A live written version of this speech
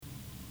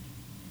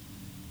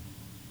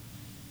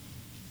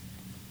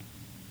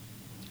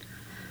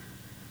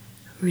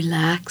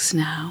Relax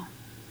now.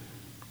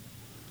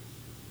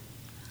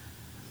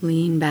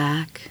 Lean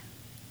back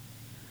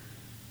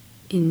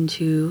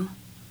into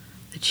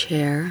the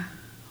chair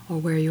or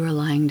where you are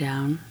lying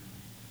down.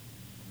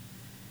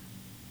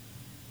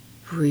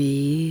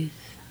 Breathe.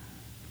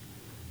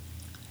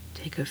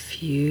 Take a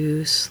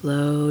few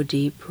slow,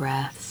 deep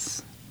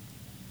breaths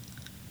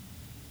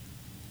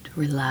to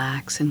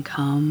relax and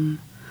come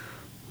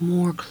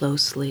more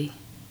closely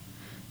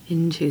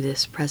into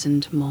this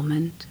present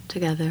moment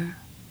together.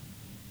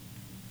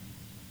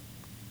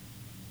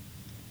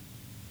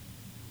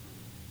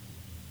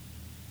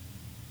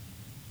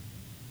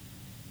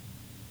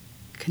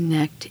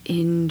 Connect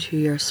into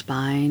your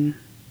spine,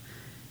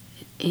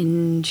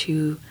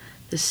 into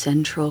the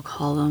central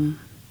column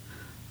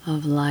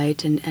of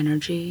light and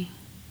energy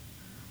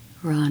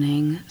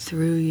running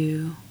through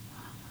you,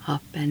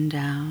 up and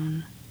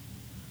down,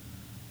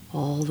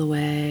 all the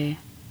way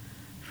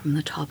from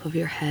the top of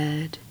your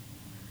head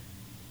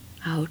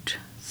out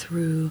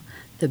through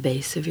the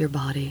base of your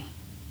body.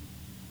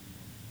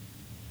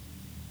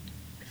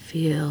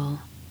 Feel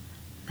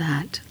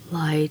that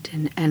light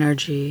and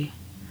energy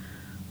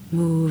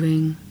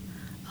moving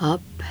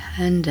up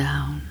and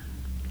down,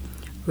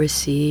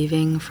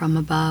 receiving from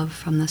above,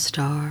 from the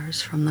stars,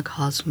 from the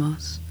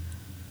cosmos,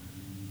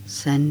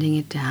 sending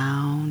it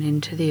down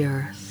into the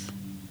earth.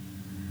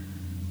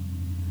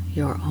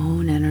 Your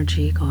own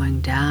energy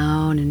going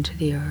down into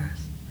the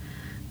earth,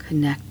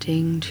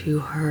 connecting to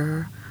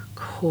her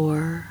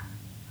core,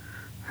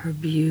 her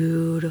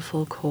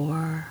beautiful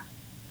core,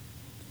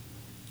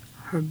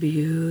 her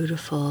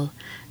beautiful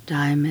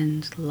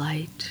diamond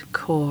light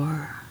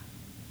core.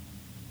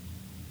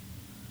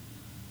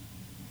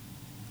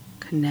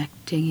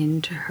 Connecting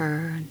into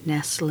her,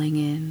 nestling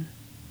in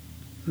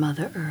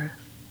Mother Earth.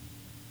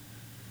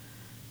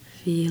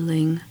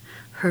 Feeling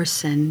her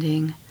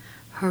sending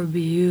her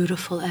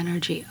beautiful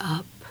energy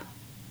up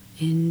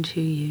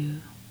into you.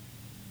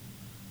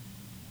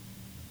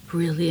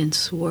 Brilliant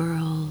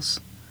swirls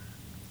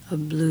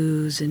of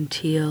blues and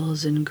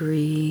teals and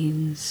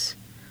greens,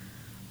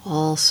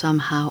 all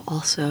somehow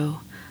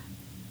also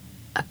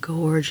a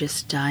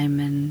gorgeous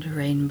diamond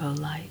rainbow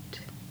light.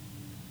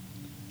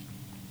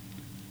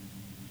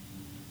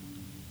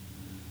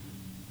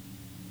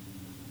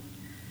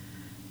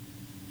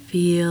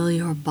 Feel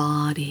your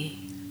body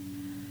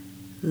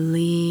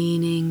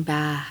leaning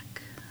back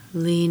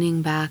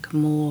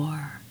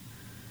more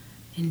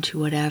into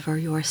whatever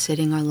you're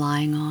sitting or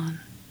lying on.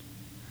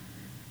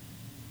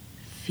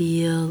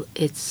 Feel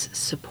its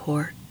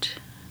support.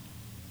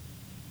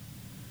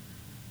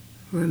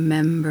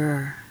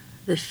 Remember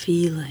the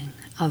feeling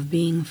of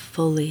being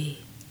fully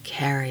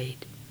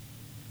carried.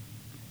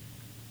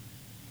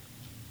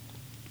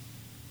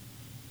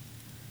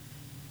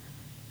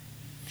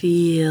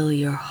 Feel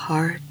your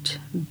heart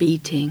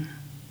beating,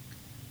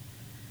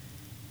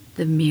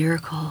 the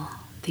miracle,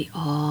 the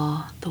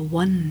awe, the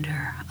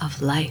wonder of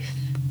life.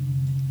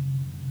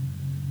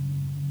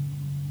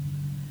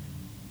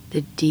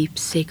 The deep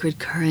sacred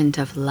current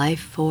of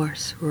life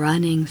force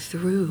running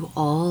through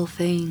all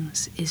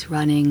things is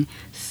running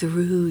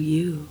through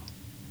you.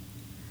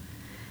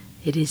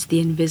 It is the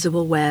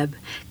invisible web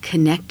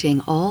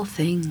connecting all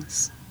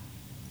things.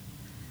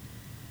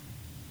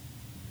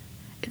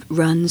 It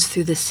runs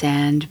through the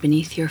sand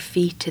beneath your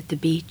feet at the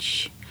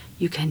beach.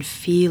 You can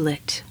feel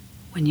it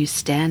when you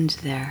stand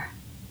there.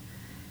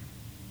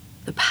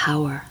 The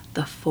power,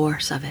 the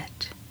force of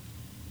it.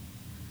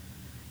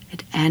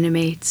 It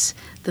animates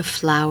the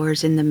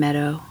flowers in the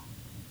meadow,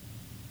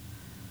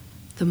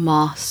 the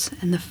moss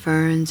and the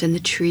ferns and the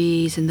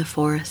trees in the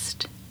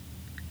forest,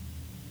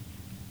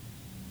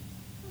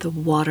 the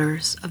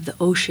waters of the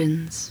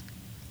oceans,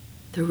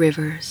 the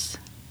rivers,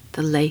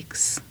 the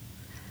lakes,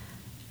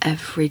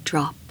 every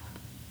drop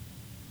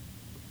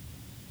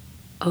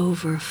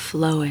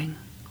overflowing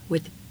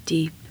with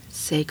deep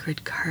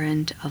sacred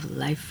current of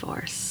life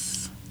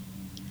force.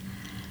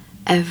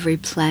 Every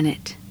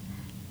planet,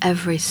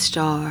 every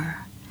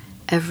star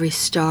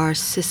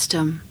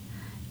system,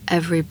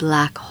 every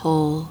black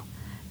hole,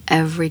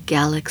 every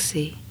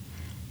galaxy,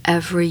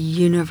 every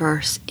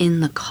universe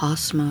in the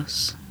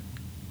cosmos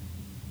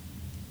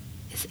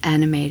is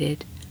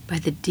animated by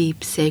the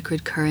deep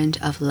sacred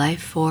current of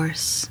life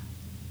force,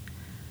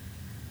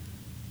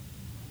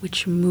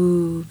 which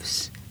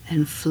moves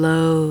and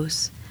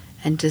flows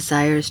and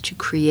desires to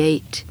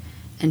create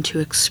and to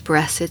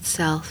express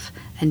itself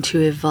and to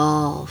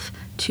evolve,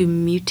 to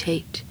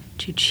mutate,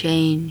 to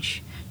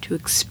change, to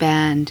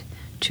expand,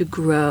 to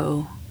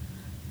grow.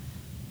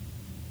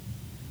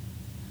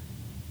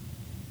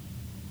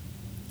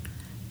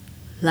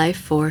 Life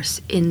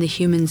force in the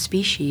human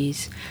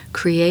species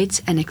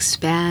creates and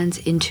expands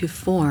into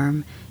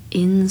form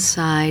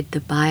inside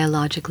the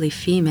biologically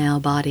female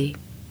body.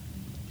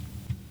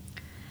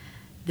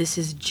 This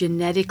is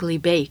genetically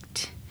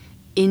baked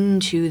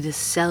into the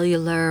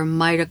cellular,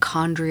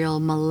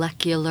 mitochondrial,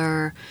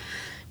 molecular,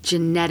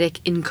 genetic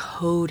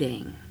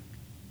encoding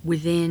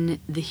within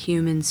the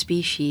human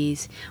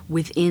species,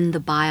 within the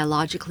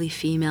biologically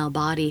female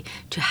body,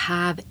 to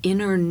have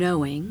inner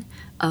knowing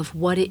of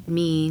what it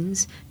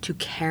means to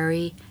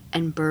carry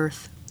and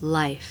birth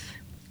life,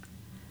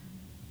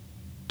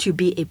 to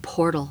be a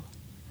portal,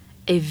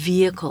 a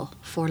vehicle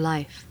for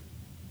life.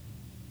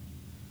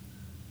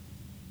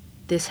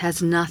 This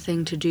has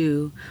nothing to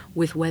do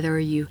with whether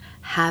you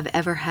have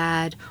ever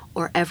had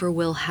or ever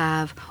will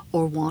have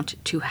or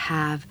want to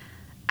have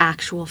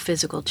actual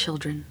physical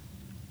children.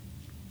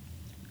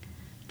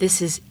 This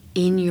is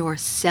in your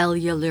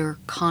cellular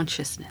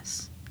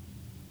consciousness.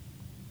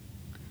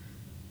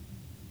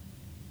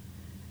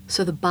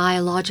 So the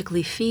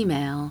biologically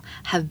female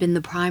have been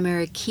the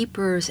primary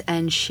keepers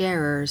and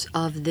sharers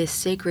of this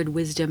sacred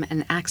wisdom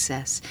and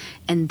access,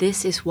 and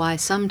this is why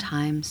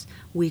sometimes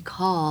we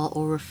call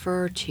or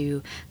refer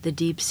to the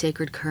deep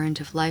sacred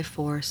current of life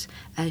force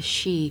as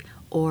she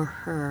or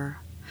her,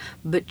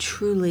 but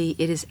truly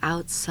it is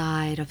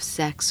outside of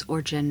sex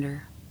or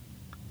gender,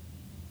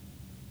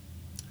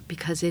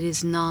 because it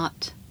is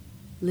not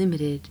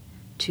limited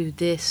to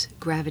this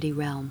gravity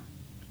realm.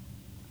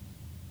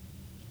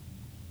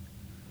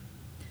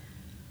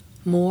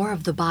 More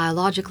of the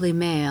biologically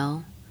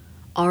male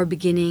are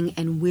beginning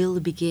and will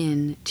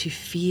begin to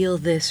feel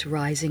this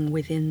rising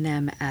within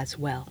them as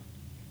well.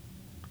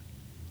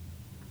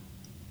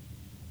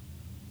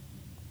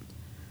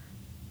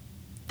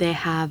 They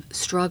have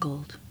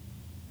struggled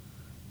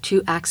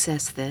to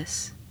access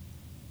this,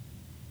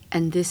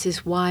 and this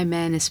is why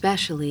men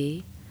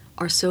especially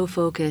are so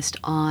focused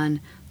on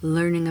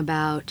learning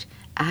about,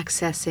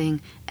 accessing,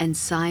 and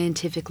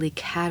scientifically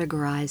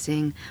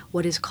categorizing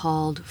what is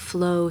called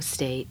flow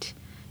state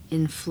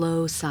in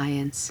flow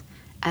science,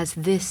 as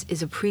this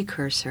is a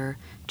precursor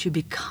to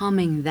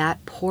becoming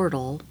that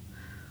portal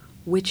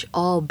which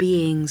all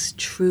beings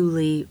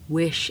truly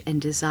wish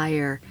and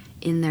desire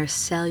in their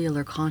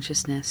cellular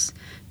consciousness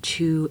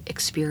to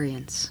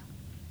experience.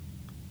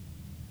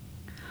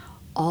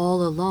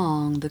 All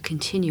along the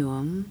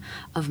continuum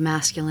of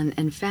masculine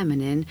and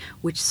feminine,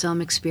 which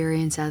some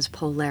experience as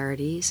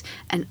polarities,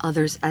 and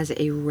others as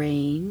a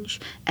range,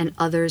 and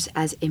others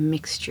as a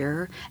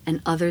mixture, and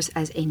others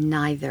as a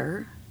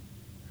neither,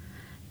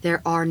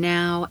 there are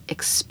now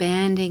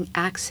expanding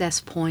access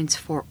points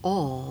for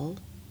all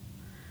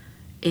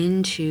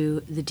into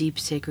the deep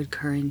sacred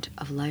current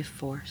of life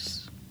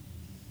force.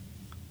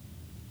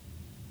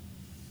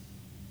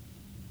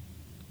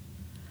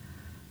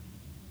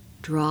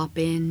 Drop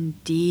in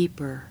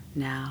deeper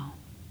now.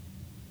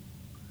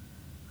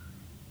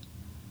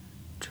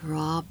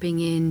 Dropping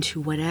into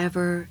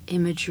whatever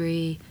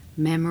imagery,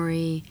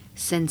 memory,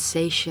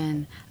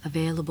 sensation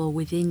available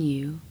within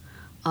you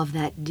of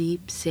that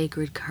deep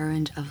sacred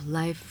current of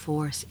life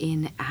force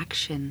in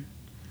action.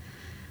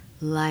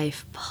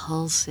 Life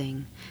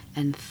pulsing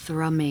and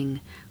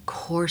thrumming,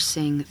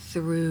 coursing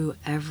through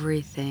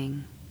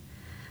everything,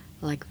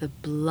 like the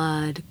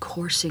blood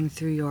coursing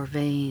through your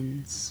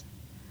veins,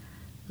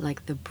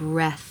 like the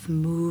breath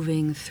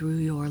moving through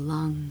your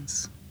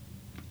lungs,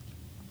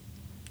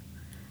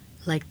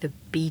 like the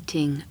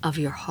beating of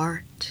your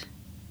heart,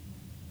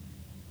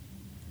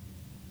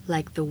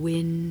 like the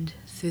wind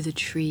through the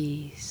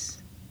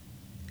trees,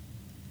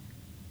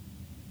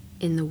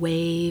 in the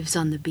waves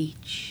on the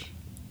beach,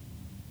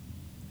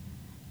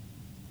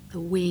 the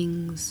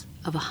wings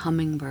of a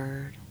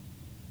hummingbird,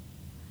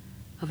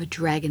 of a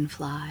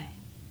dragonfly,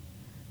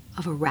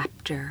 of a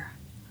raptor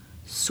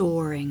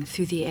soaring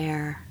through the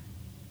air.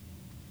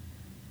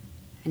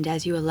 And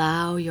as you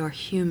allow your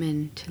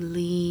human to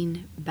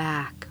lean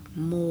back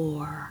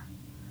more,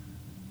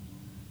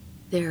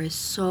 there is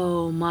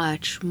so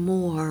much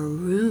more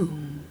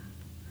room,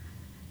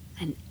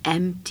 an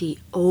empty,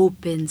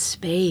 open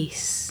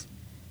space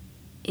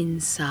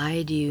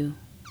inside you.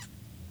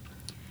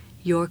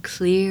 You're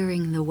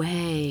clearing the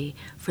way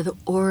for the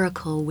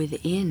oracle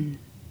within.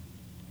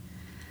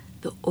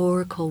 The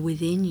oracle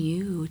within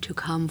you to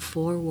come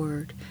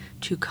forward,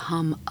 to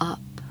come up.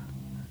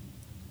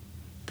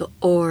 The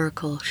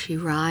oracle, she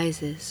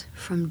rises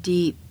from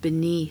deep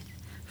beneath,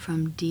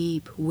 from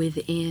deep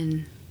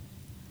within.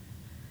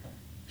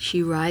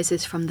 She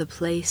rises from the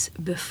place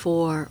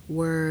before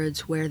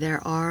words, where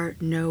there are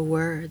no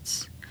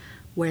words,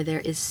 where there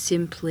is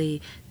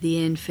simply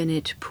the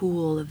infinite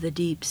pool of the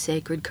deep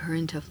sacred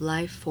current of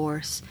life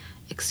force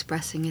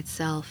expressing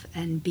itself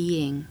and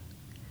being.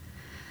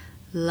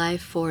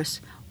 Life force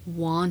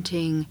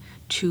wanting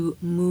to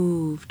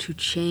move, to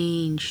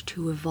change,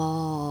 to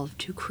evolve,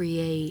 to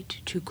create,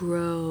 to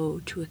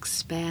grow, to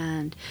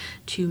expand,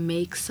 to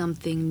make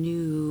something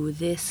new.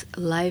 This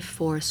life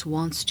force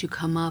wants to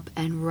come up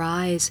and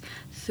rise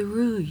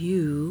through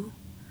you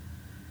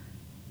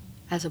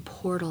as a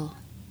portal,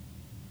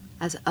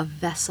 as a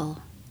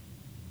vessel.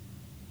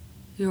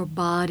 Your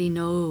body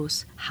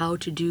knows how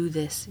to do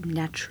this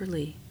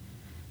naturally.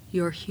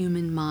 Your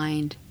human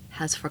mind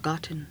has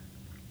forgotten.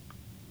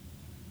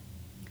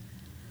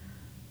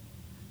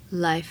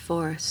 Life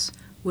force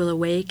will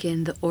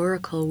awaken the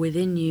oracle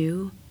within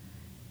you,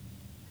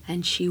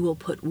 and she will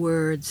put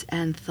words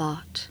and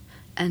thought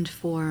and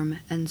form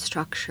and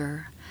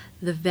structure,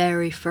 the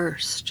very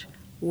first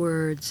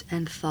words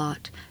and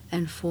thought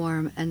and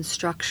form and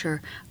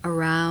structure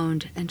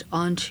around and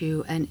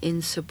onto and in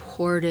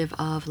supportive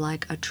of,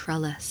 like a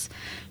trellis.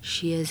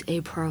 She is a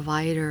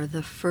provider,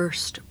 the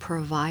first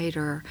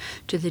provider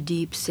to the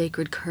deep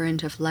sacred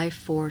current of life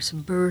force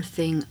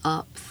birthing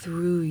up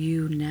through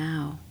you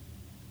now.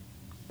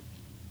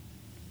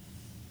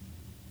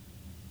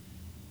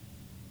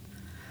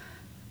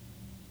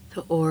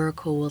 The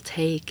oracle will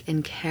take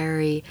and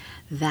carry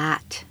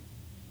that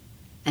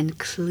and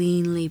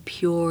cleanly,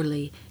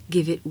 purely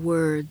give it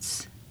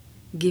words,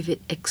 give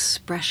it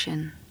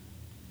expression,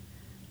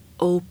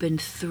 open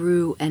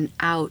through and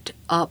out,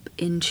 up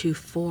into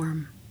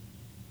form.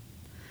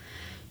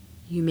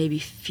 You may be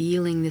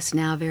feeling this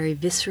now very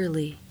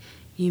viscerally.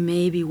 You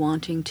may be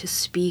wanting to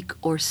speak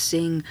or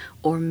sing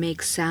or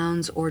make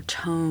sounds or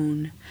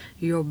tone.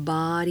 Your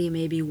body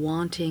may be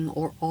wanting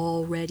or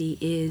already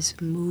is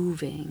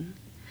moving.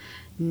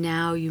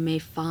 Now you may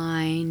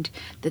find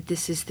that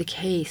this is the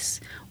case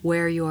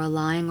where you are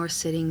lying or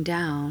sitting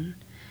down,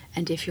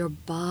 and if your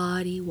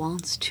body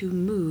wants to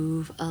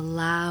move,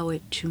 allow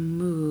it to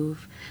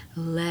move.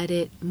 Let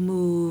it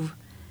move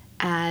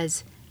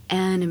as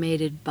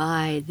animated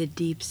by the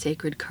deep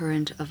sacred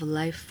current of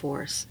life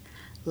force.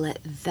 Let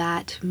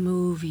that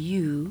move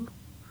you.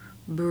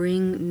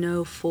 Bring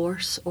no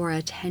force or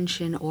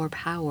attention or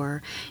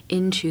power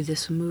into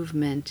this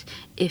movement.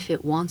 If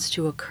it wants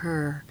to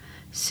occur,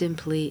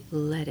 simply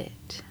let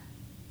it.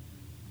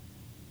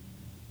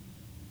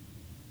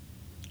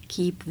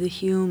 Keep the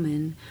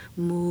human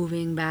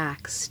moving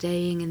back,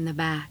 staying in the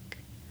back.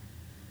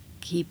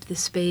 Keep the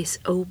space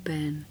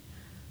open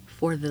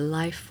for the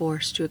life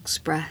force to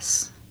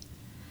express.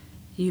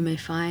 You may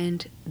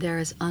find there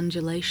is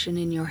undulation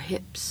in your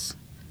hips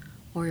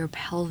or your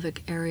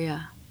pelvic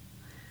area.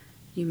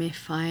 You may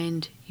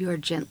find you are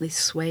gently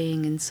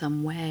swaying in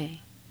some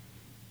way.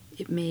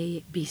 It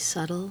may be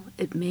subtle,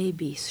 it may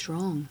be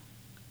strong.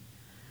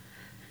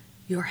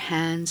 Your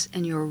hands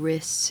and your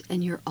wrists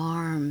and your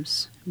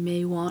arms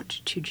may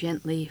want to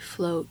gently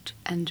float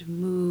and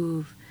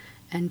move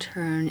and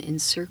turn in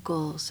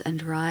circles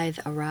and writhe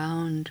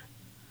around.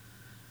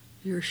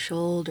 Your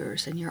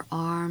shoulders and your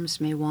arms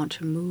may want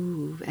to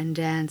move and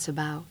dance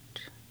about.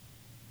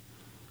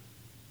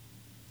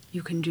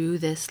 You can do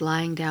this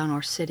lying down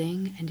or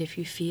sitting, and if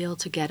you feel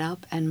to get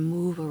up and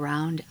move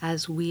around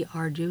as we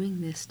are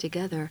doing this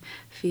together,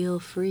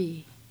 feel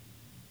free.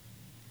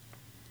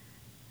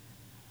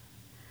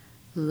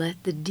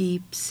 Let the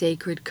deep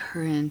sacred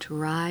current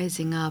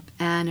rising up,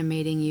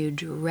 animating you,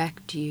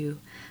 direct you.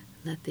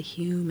 Let the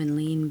human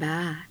lean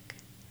back.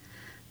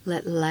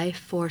 Let life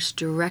force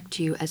direct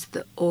you as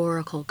the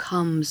oracle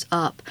comes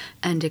up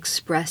and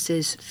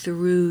expresses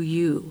through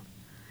you.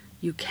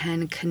 You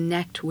can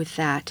connect with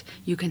that.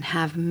 You can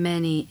have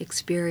many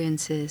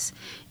experiences.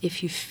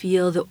 If you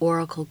feel the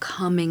oracle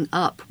coming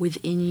up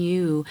within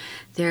you,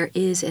 there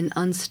is an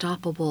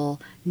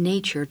unstoppable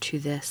nature to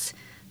this.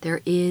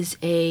 There is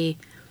a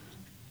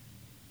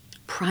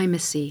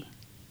primacy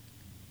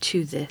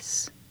to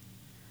this.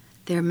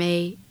 There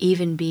may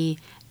even be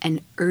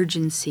an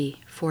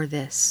urgency for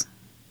this.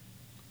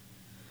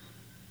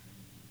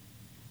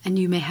 And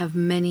you may have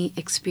many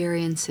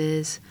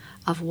experiences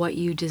of what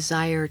you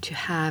desire to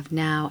have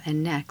now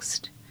and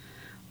next.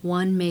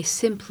 One may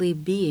simply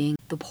being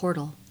the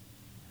portal,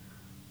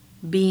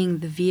 being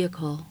the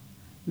vehicle,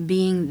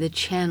 being the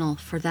channel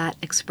for that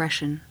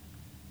expression.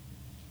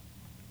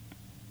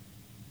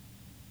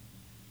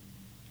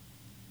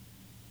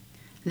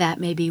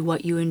 That may be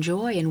what you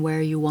enjoy and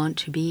where you want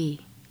to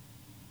be.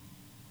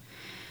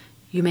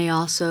 You may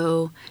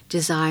also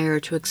desire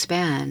to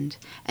expand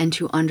and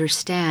to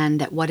understand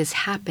that what is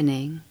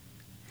happening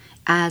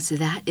as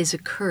that is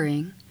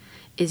occurring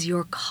is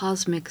your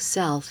cosmic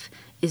self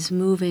is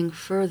moving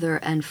further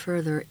and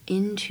further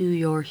into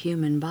your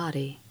human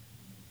body.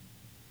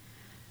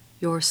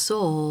 Your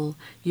soul,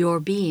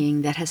 your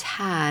being that has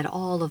had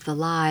all of the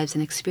lives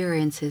and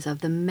experiences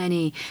of the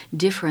many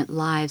different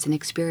lives and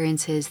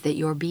experiences that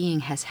your being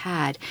has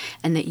had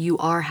and that you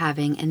are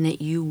having and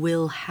that you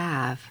will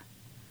have.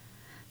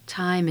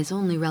 Time is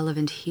only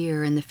relevant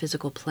here in the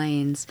physical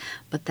planes,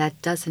 but that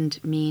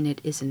doesn't mean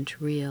it isn't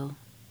real.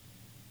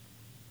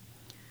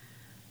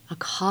 A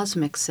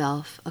cosmic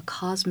self, a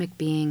cosmic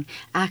being,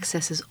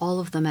 accesses all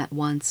of them at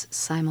once,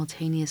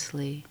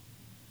 simultaneously.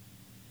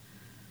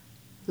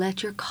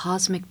 Let your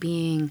cosmic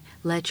being,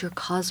 let your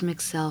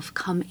cosmic self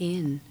come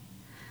in.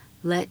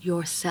 Let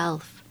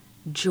yourself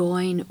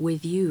join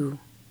with you,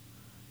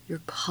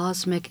 your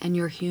cosmic and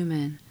your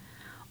human,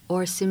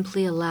 or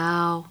simply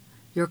allow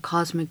your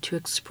cosmic to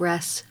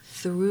express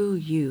through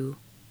you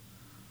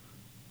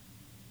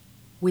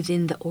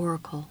within the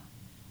oracle.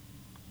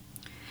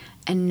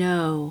 And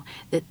know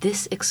that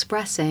this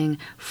expressing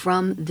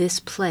from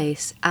this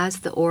place as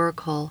the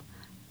oracle,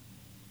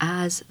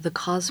 as the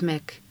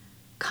cosmic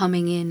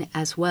coming in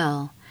as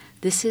well,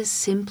 this is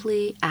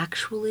simply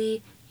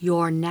actually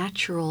your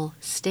natural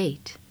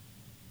state.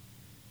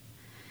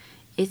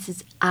 It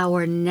is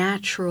our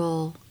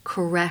natural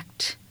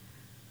correct,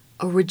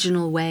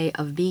 original way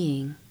of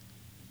being.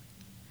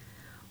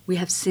 We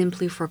have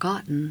simply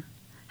forgotten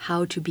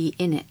how to be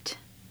in it,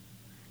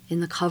 in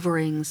the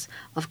coverings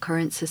of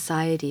current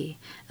society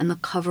and the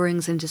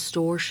coverings and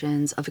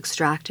distortions of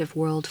extractive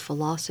world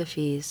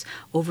philosophies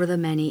over the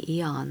many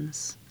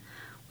eons.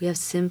 We have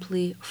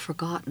simply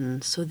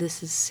forgotten. So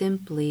this is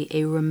simply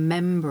a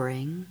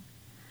remembering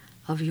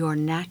of your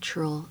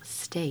natural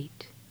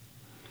state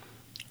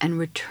and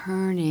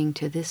returning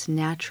to this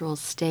natural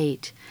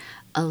state,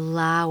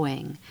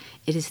 allowing.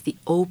 It is the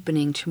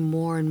opening to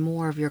more and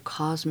more of your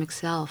cosmic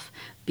self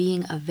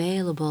being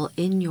available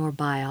in your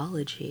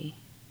biology.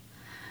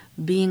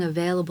 Being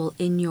available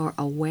in your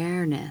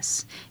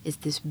awareness is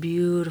this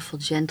beautiful,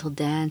 gentle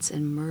dance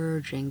and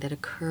merging that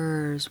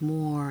occurs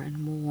more and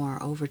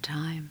more over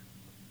time.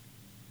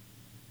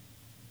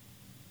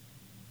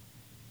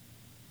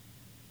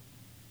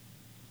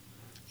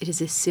 It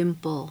is a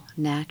simple,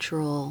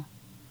 natural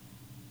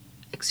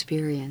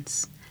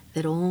experience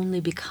that only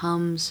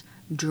becomes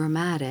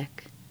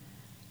dramatic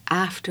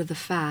after the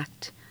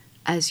fact,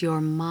 as your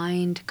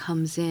mind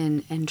comes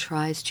in and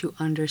tries to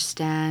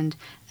understand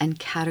and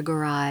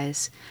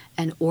categorize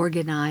and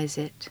organize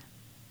it.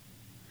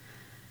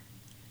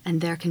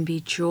 And there can be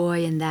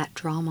joy in that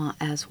drama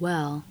as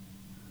well.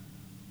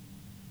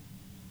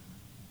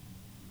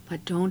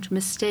 But don't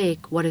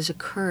mistake what is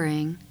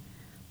occurring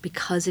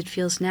because it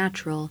feels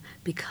natural,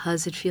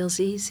 because it feels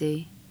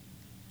easy.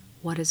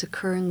 What is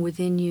occurring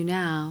within you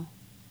now,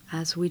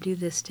 as we do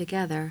this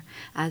together,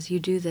 as you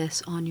do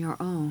this on your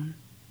own.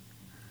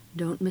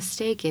 Don't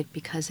mistake it,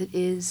 because it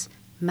is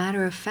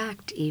matter of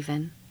fact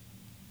even,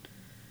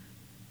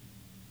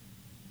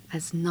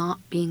 as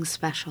not being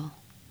special.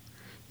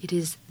 It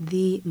is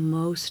the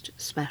most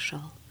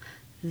special,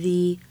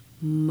 the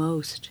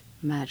most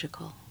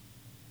magical.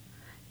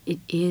 It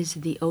is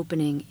the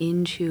opening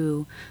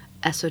into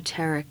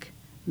esoteric,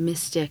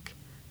 mystic,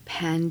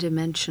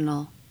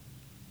 pan-dimensional,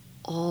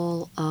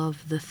 all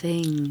of the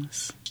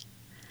things.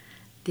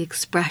 The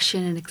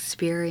expression and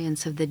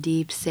experience of the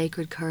deep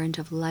sacred current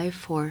of life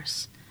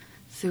force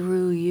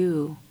through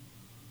you.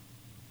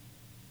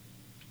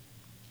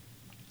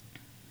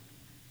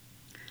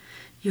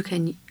 You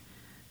can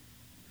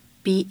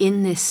be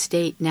in this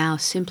state now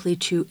simply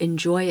to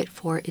enjoy it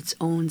for its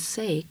own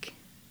sake,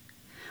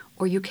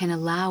 or you can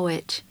allow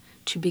it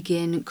to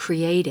begin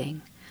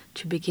creating,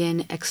 to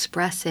begin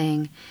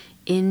expressing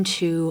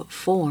into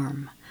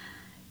form,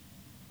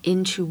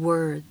 into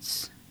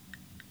words,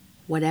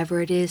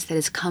 whatever it is that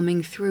is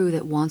coming through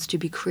that wants to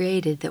be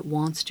created, that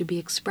wants to be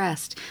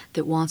expressed,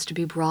 that wants to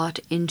be brought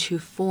into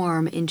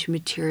form, into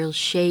material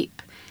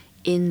shape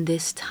in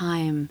this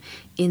time,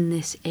 in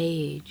this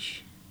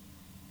age.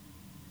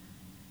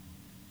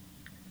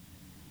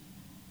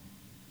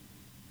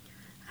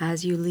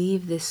 As you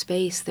leave this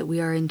space that we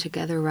are in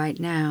together right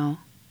now,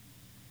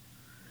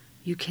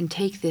 you can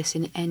take this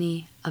in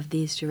any of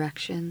these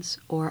directions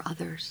or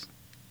others.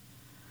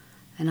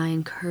 And I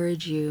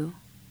encourage you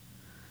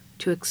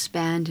to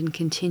expand and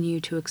continue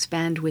to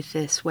expand with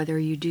this, whether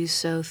you do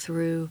so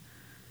through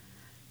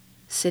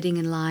sitting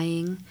and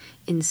lying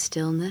in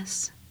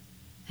stillness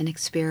and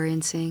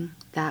experiencing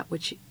that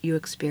which you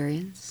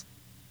experience,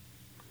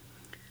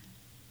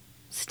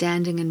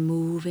 standing and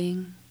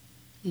moving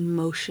in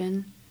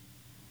motion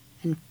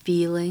and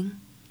feeling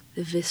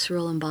the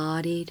visceral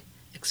embodied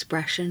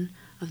expression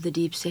of the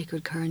deep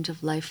sacred current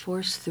of life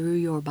force through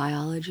your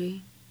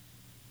biology,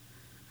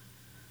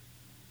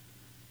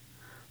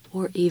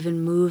 or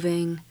even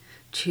moving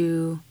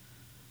to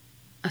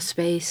a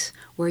space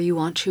where you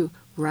want to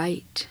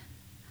write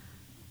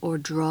or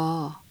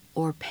draw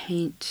or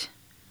paint,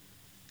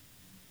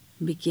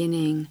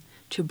 beginning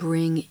to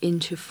bring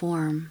into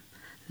form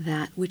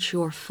that which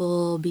your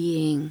full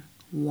being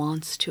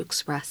wants to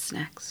express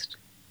next.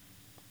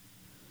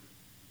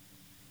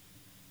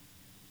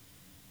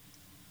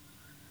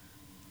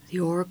 The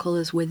oracle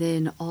is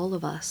within all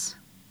of us,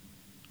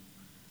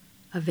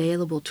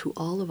 available to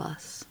all of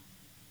us.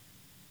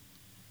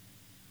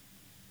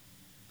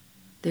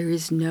 There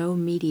is no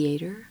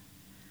mediator.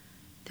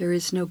 There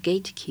is no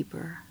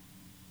gatekeeper.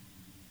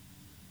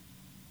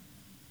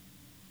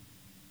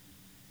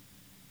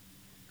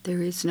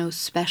 There is no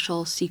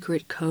special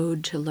secret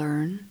code to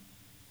learn.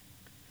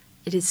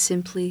 It is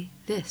simply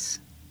this.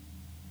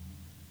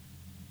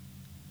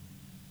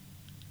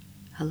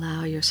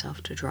 Allow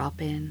yourself to drop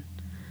in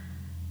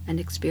and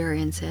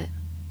experience it.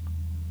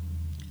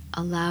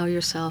 Allow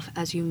yourself,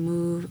 as you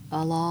move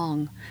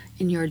along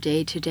in your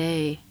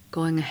day-to-day,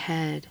 going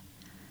ahead,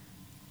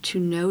 to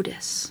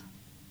notice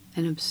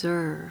and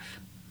observe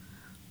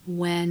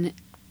when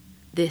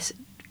this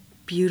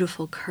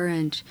beautiful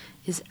current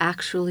is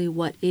actually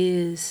what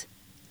is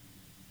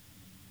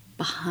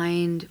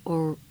behind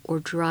or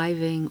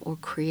driving or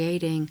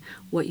creating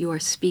what you are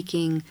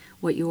speaking,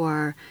 what you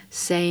are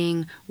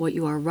saying, what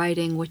you are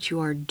writing, what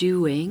you are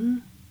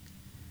doing,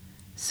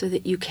 so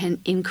that you can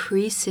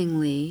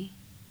increasingly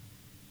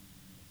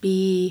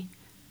be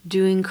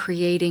doing,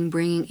 creating,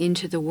 bringing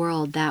into the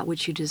world that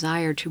which you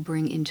desire to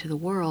bring into the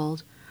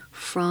world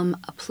from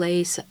a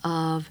place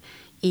of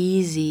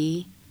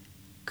easy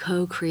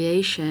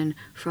co-creation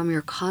from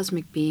your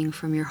cosmic being,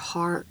 from your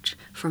heart,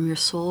 from your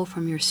soul,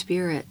 from your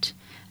spirit,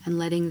 and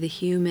letting the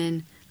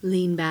human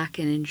lean back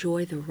and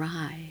enjoy the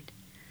ride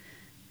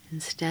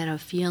instead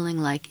of feeling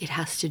like it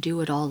has to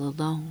do it all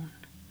alone,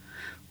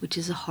 which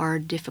is a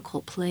hard,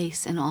 difficult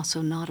place, and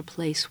also not a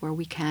place where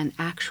we can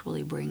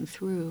actually bring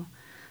through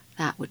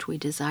that which we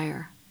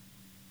desire.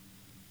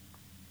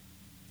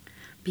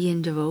 Be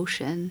in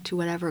devotion to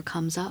whatever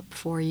comes up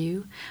for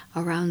you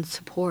around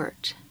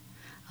support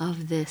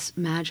of this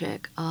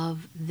magic,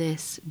 of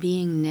this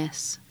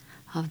beingness,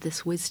 of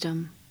this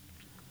wisdom,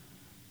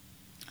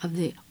 of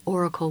the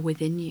oracle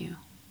within you.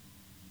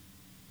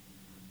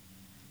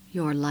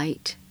 Your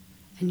light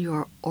and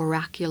your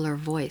oracular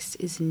voice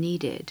is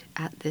needed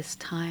at this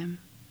time,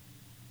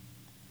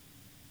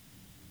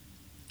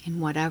 in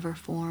whatever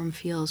form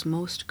feels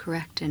most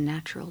correct and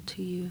natural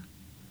to you.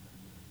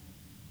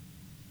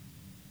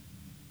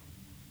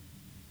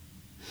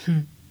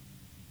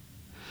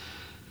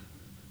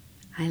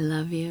 I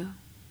love you,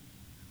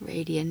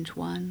 radiant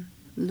one,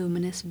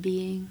 luminous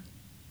being,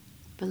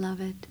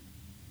 beloved.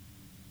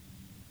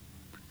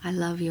 I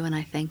love you and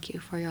I thank you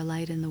for your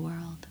light in the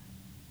world.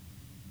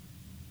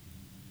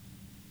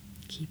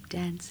 Keep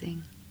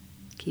dancing,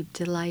 keep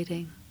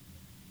delighting.